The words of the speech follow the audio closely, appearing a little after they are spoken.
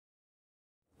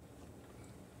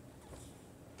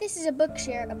This is a book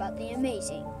share about the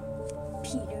amazing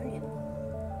Peter Nimble.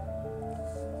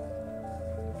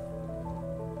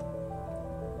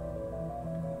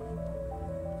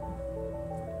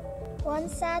 One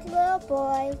sad little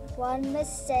boy, one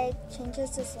mistake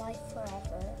changes his life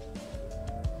forever.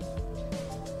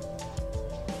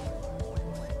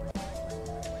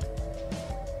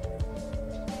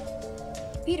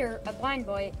 Peter, a blind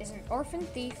boy, is an orphan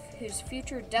thief whose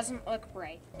future doesn't look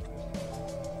bright.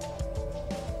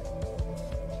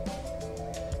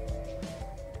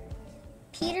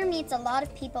 Peter meets a lot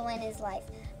of people in his life,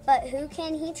 but who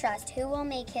can he trust? Who will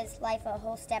make his life a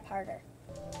whole step harder?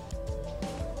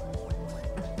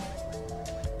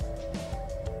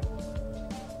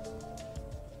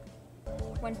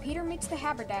 When Peter meets the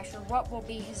haberdasher, what will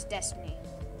be his destiny?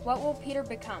 What will Peter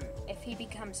become, if he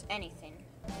becomes anything?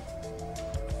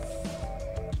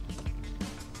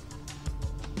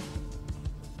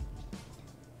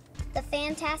 The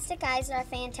fantastic eyes are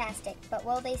fantastic, but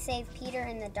will they save Peter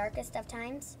in the darkest of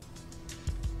times?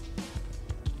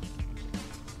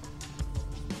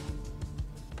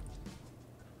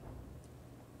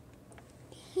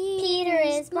 Peter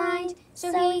is blind,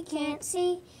 so he can't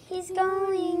see. He's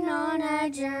going on a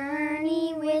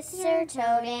journey with Sir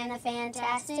Toad and the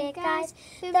fantastic guys.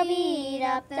 They'll beat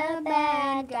up the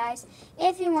bad guys.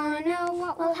 If you want to know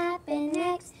what will happen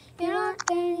next, you're not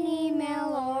going to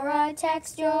email or a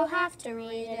text. You'll have to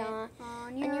read it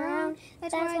on your own.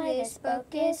 That's why this book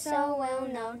is so well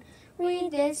known.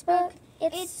 Read this book,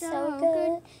 it's so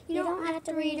good. You don't have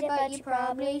to read it, but you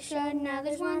probably should. Now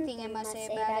there's one thing I must say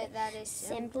about it that is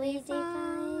simply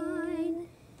divine.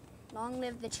 Long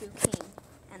live the true king,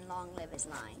 and long live his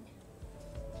line.